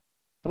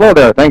Hello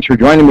there. Thanks for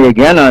joining me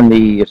again on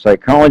the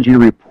Psychology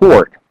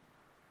Report.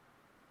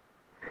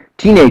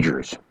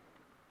 Teenagers,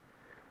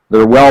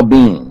 their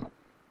well-being.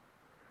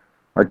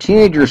 Are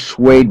teenagers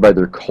swayed by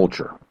their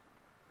culture?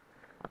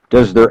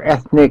 Does their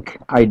ethnic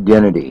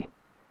identity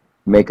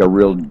make a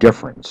real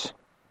difference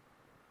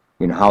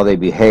in how they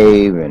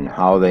behave and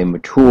how they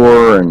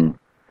mature and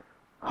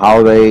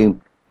how they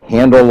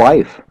handle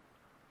life?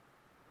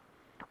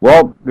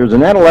 Well, there's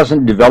an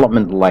adolescent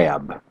development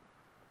lab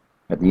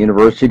at the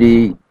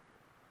University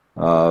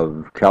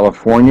of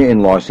California in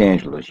Los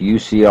Angeles,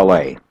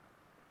 UCLA.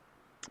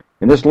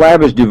 And this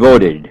lab is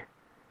devoted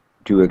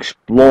to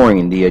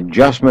exploring the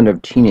adjustment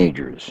of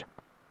teenagers,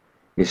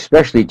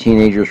 especially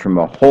teenagers from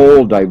a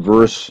whole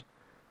diverse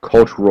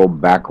cultural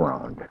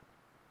background.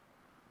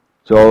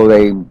 So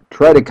they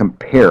try to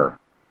compare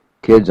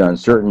kids on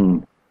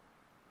certain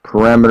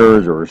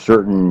parameters or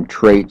certain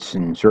traits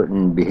and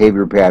certain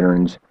behavior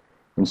patterns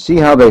and see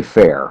how they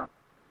fare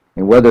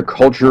and whether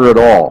culture at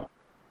all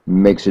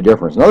makes a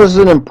difference. Now, this is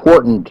an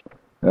important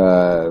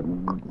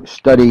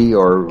study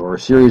or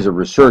series of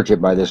research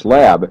by this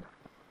lab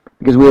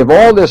because we have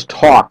all this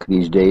talk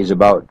these days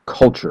about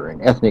culture and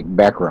ethnic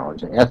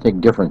backgrounds and ethnic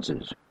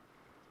differences.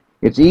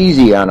 It's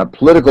easy on a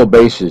political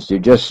basis to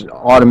just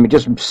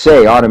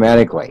say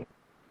automatically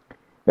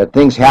that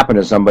things happen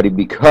to somebody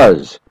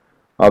because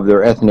of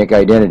their ethnic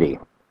identity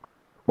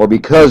or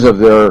because of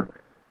their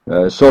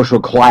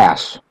social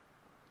class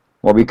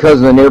or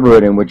because of the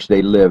neighborhood in which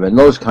they live and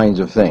those kinds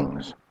of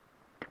things.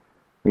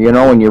 You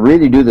know, when you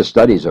really do the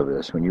studies of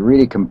this, when you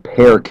really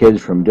compare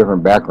kids from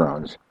different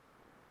backgrounds,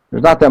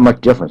 there's not that much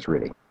difference,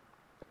 really.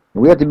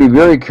 And we have to be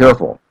very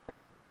careful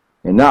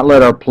and not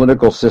let our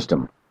political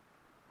system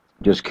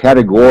just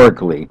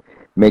categorically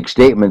make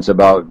statements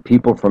about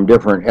people from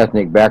different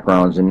ethnic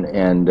backgrounds and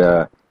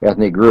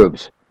ethnic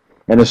groups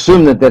and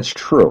assume that that's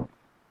true.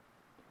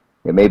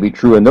 It may be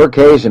true in their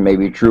case, it may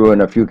be true in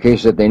a few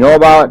cases that they know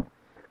about,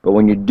 but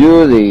when you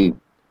do the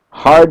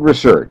hard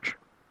research,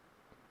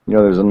 you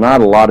know, there's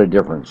not a lot of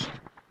difference,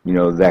 you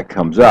know, that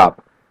comes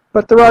up,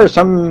 but there are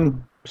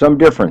some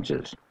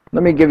differences.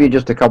 Let me give you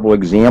just a couple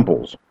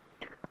examples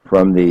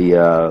from the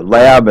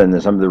lab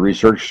and some of the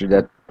research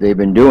that they've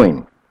been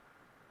doing.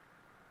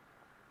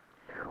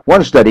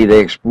 One study, they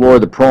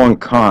explored the pros and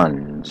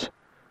cons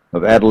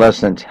of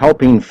adolescents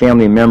helping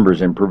family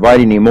members and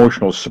providing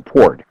emotional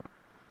support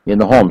in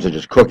the home, such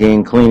as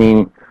cooking,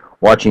 cleaning,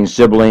 watching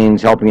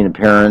siblings, helping the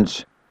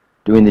parents,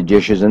 doing the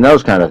dishes, and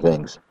those kind of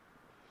things.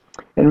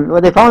 And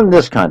what they found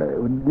this kind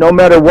of, no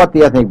matter what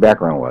the ethnic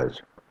background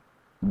was,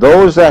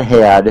 those that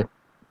had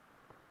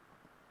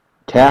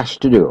tasks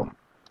to do,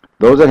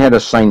 those that had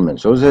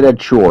assignments, those that had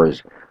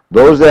chores,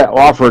 those that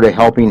offered a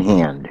helping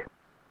hand,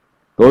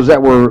 those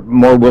that were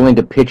more willing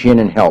to pitch in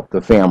and help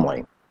the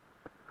family,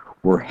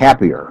 were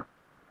happier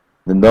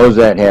than those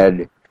that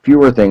had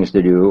fewer things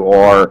to do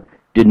or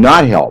did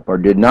not help or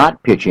did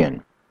not pitch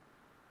in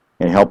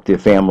and help the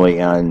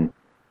family on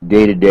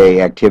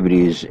day-to-day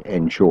activities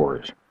and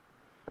chores.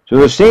 So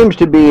there seems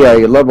to be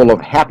a level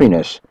of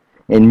happiness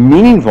and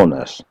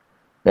meaningfulness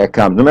that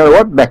comes, no matter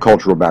what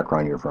cultural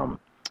background you're from,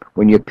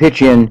 when you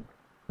pitch in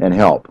and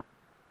help.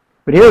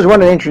 But here's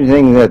one of the interesting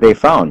things that they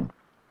found,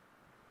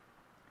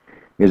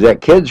 is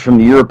that kids from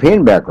the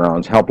European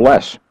backgrounds help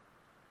less.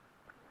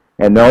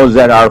 And those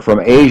that are from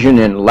Asian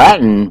and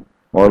Latin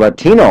or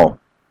Latino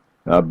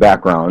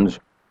backgrounds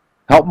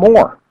help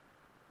more.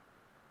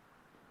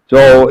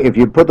 So if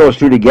you put those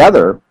two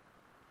together,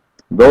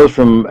 those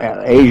from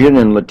Asian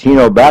and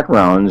Latino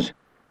backgrounds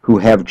who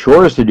have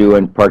chores to do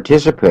and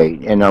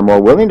participate and are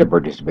more willing to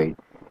participate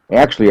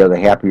actually are the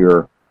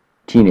happier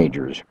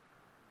teenagers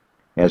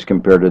as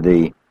compared to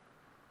the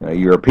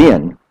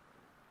European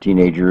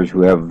teenagers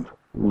who have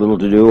little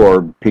to do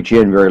or pitch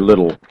in very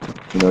little,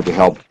 you know, to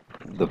help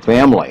the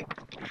family.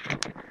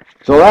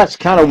 So that's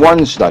kind of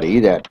one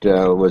study that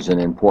was an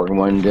important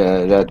one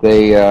that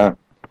they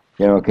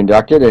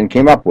conducted and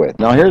came up with.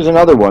 Now here's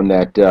another one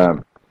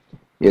that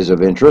is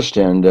of interest,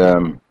 and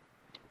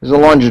is a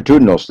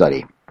longitudinal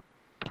study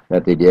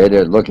that they did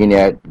looking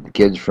at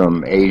kids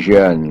from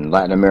Asia and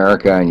Latin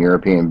America and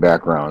European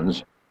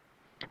backgrounds.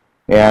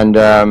 And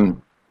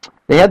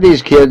they had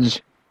these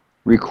kids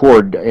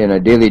record in a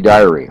daily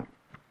diary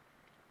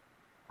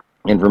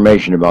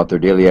information about their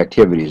daily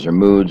activities, their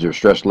moods, their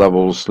stress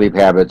levels, sleep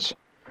habits,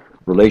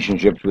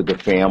 relationships with the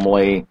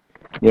family,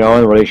 you know,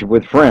 and relationship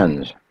with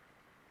friends.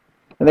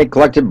 And they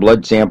collected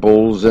blood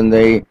samples, and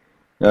they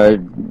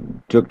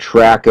took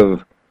track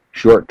of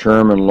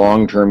short-term and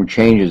long-term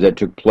changes that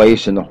took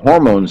place in the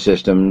hormone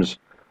systems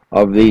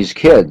of these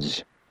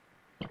kids,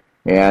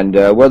 and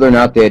whether or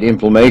not they had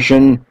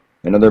inflammation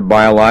and other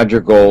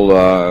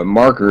biological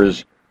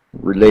markers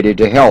related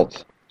to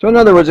health. So in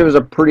other words, it was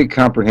a pretty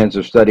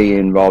comprehensive study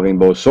involving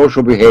both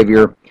social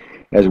behavior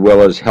as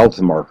well as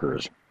health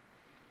markers.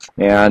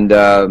 And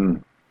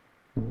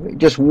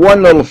just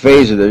one little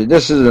phase of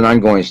this is an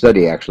ongoing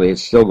study, actually.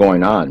 It's still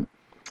going on.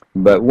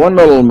 But one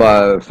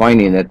little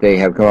finding that they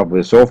have come up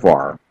with so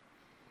far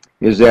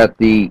is that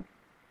the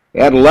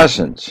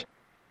adolescents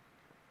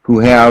who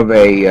have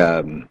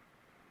a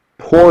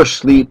poor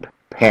sleep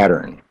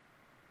pattern,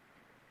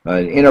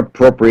 an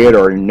inappropriate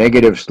or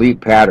negative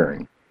sleep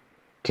pattern,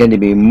 tend to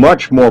be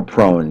much more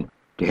prone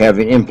to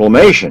having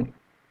inflammation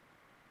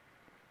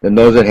than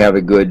those that have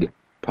a good,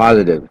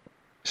 positive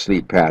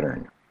sleep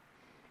pattern.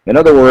 In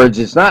other words,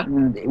 it's not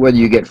whether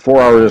you get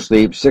 4 hours of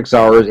sleep, 6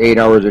 hours, 8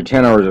 hours, or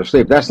 10 hours of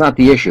sleep. That's not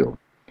the issue,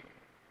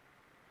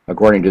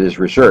 according to this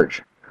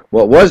research.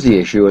 What was the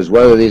issue is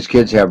whether these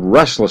kids have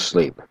restless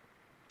sleep,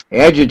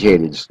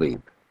 agitated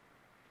sleep.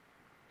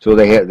 So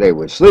they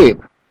would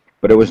sleep,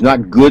 but it was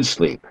not good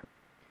sleep.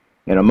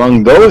 And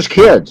among those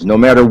kids, no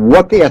matter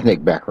what the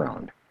ethnic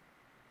background,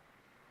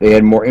 they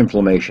had more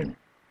inflammation.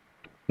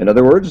 In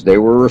other words, they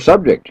were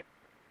subject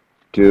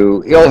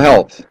to ill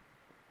health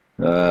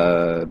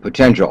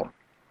potential.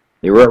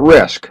 They were at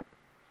risk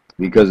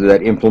because of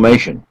that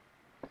inflammation.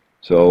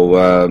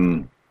 So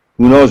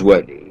who knows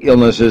what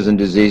illnesses and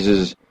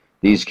diseases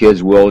these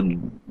kids will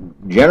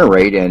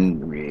generate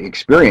and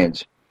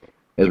experience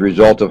as a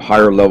result of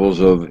higher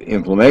levels of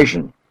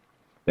inflammation.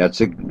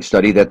 That's a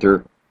study that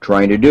they're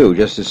trying to do,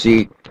 just to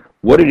see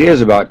what it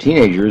is about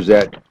teenagers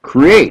that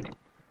create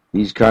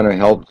these kind of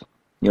health,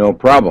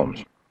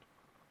 problems.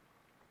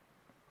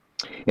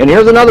 And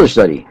here's another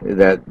study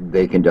that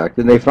they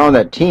conducted. They found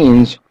that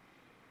teens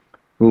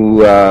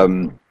who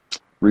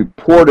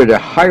reported a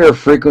higher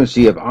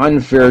frequency of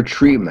unfair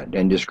treatment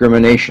and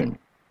discrimination,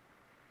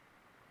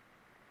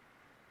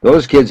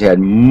 those kids had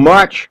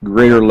much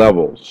greater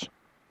levels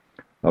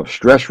of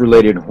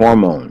stress-related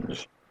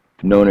hormones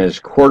known as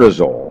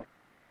cortisol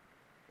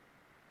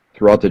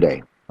throughout the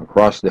day,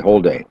 across the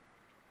whole day.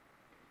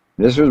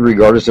 This was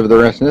regardless of their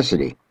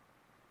ethnicity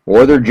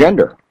or their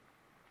gender.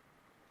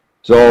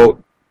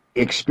 So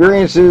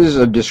experiences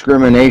of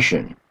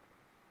discrimination,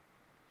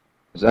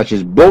 such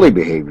as bully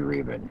behavior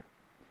even,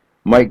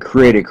 might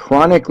create a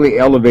chronically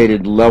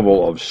elevated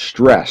level of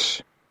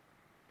stress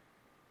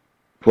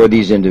for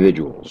these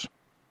individuals.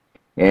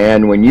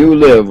 And when you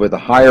live with a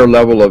higher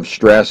level of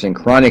stress and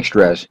chronic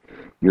stress,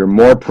 you're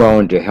more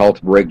prone to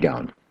health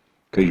breakdown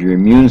because your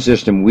immune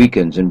system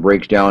weakens and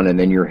breaks down, and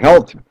then your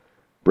health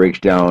breaks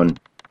down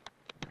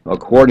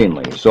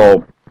accordingly. So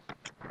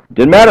it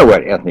didn't matter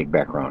what ethnic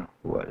background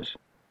was.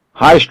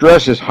 High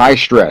stress is high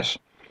stress.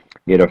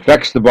 It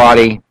affects the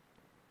body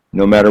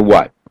no matter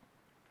what.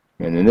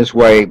 And in this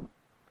way,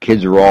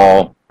 kids are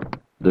all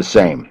the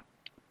same.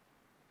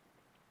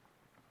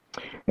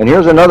 And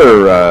here's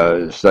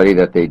another study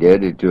that they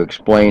did to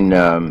explain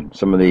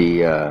some of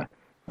the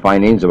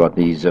findings about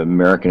these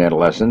American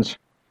adolescents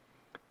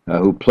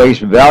who place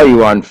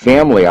value on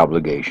family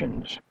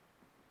obligations.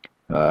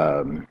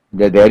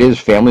 That is,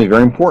 family is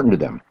very important to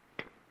them.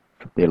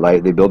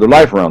 They build their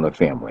life around the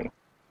family.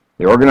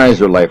 They organize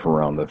their life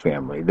around the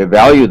family. They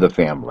value the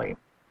family.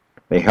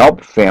 They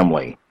help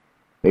family.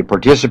 They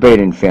participate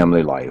in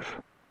family life.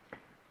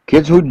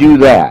 Kids who do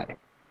that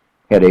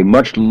had a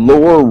much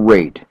lower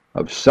rate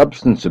of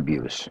substance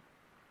abuse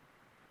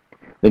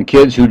than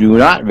kids who do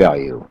not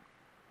value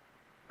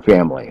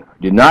family,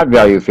 did not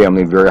value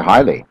family very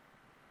highly.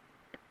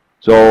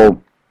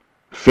 So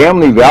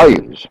family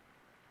values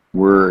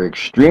were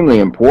extremely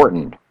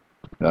important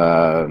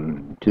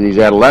to these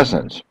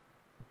adolescents.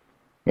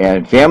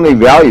 And family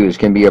values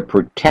can be a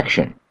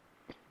protection,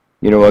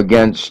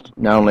 against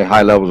not only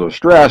high levels of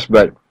stress,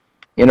 but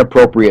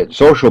inappropriate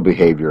social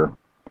behavior,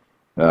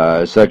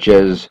 such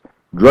as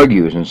drug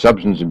use and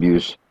substance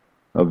abuse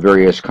of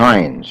various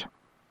kinds.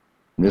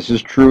 This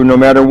is true no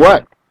matter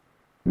what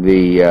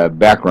the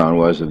background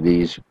was of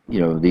these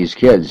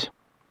kids.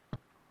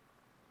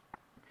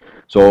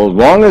 So as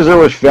long as there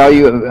was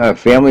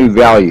family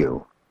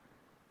value,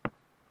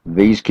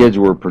 these kids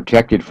were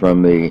protected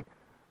from the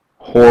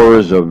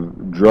horrors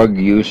of drug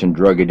use and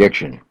drug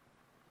addiction.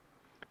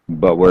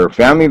 But where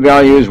family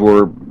values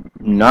were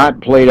not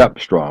played up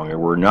strong, or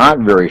were not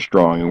very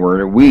strong, and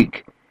were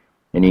weak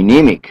and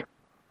anemic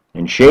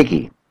and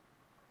shaky,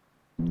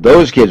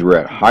 those kids were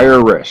at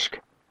higher risk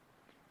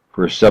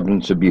for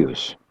substance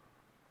abuse.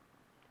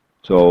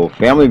 So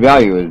family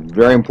value is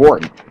very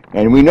important.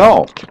 And we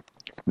know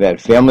that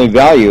family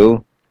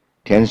value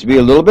tends to be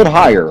a little bit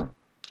higher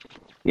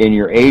in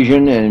your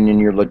Asian and in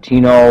your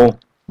Latino,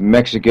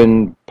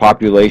 Mexican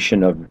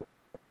population of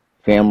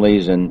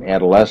families and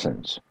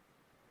adolescents.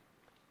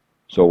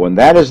 So when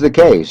that is the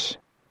case,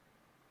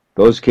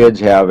 those kids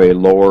have a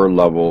lower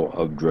level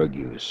of drug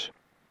use.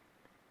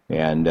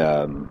 And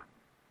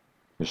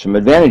there's some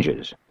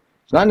advantages.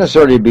 It's not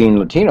necessarily being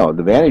Latino. The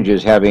advantage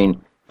is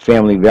having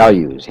family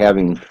values,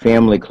 having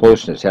family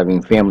closeness,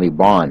 having family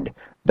bond.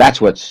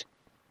 That's what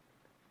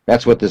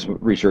this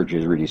research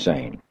is really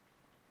saying.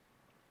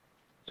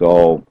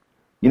 So,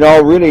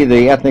 really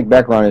the ethnic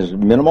background is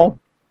minimal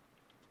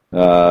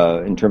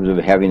in terms of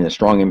having a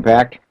strong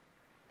impact.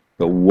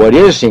 But what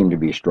is seen to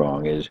be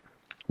strong is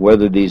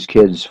whether these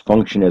kids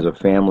function as a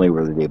family,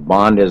 whether they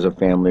bond as a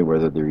family,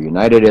 whether they're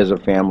united as a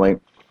family,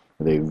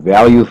 whether they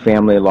value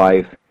family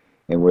life,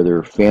 and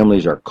whether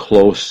families are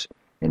close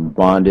and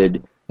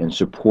bonded and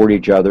support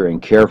each other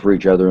and care for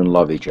each other and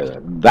love each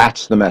other.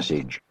 That's the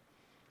message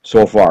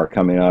so far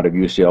coming out of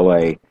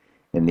UCLA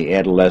in the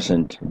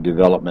Adolescent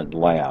Development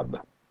Lab.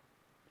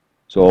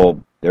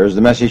 So there's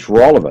the message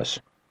for all of us.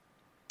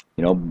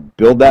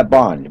 Build that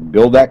bond,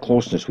 build that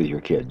closeness with your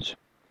kids.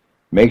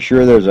 Make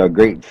sure there's a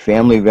great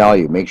family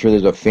value. Make sure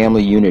there's a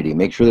family unity.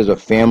 Make sure there's a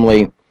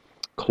family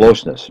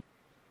closeness.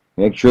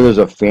 Make sure there's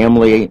a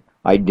family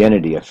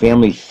identity, a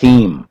family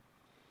theme,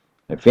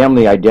 a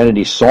family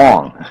identity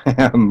song,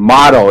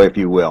 motto, if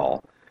you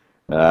will.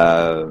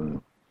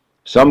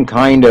 Some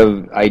kind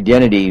of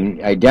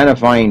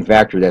identifying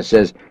factor that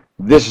says,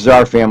 this is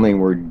our family and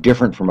we're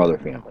different from other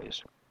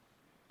families.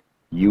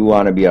 You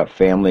want to be a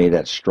family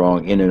that's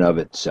strong in and of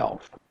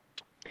itself.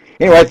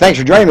 Anyway, thanks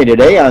for joining me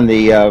today on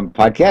the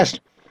podcast.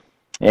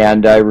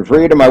 And I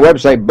refer you to my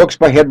website,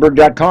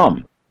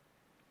 booksbyhedberg.com.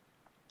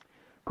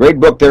 Great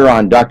book there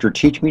on Dr.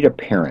 Teach Me to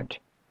Parent.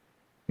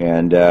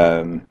 And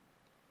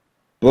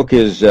book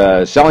is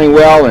selling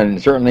well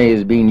and certainly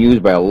is being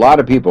used by a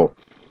lot of people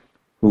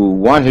who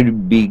want to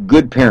be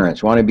good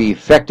parents, want to be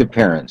effective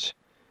parents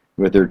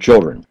with their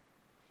children.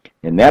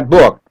 And that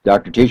book,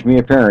 Dr. Teach Me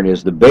to Parent,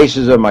 is the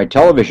basis of my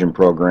television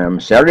program,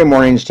 Saturday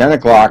mornings, 10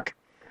 o'clock,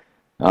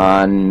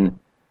 on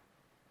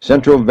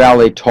Central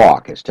Valley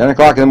Talk. It's 10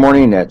 o'clock in the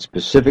morning at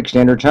Pacific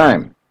Standard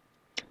Time.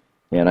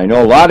 And I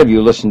know a lot of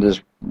you listen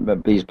to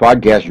these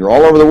podcasts. You're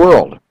all over the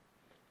world. In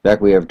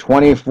fact, we have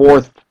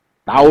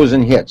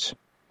 24,000 hits.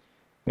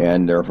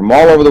 And they're from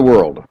all over the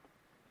world.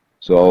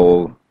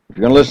 So if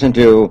you're going to listen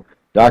to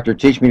Dr.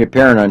 Teach Me to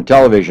Parent on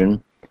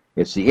television,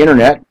 it's the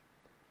internet,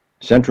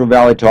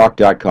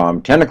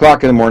 centralvalleytalk.com, 10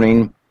 o'clock in the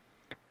morning,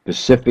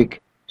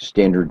 Pacific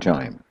Standard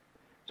Time.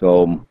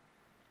 So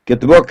get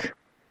the book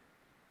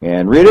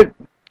and read it,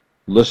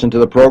 listen to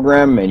the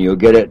program, and you'll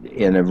get it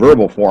in a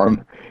verbal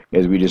form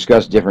as we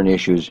discuss different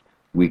issues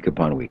week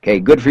upon week. Hey,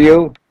 good for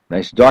you.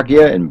 Nice to talk to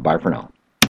you, and bye for now.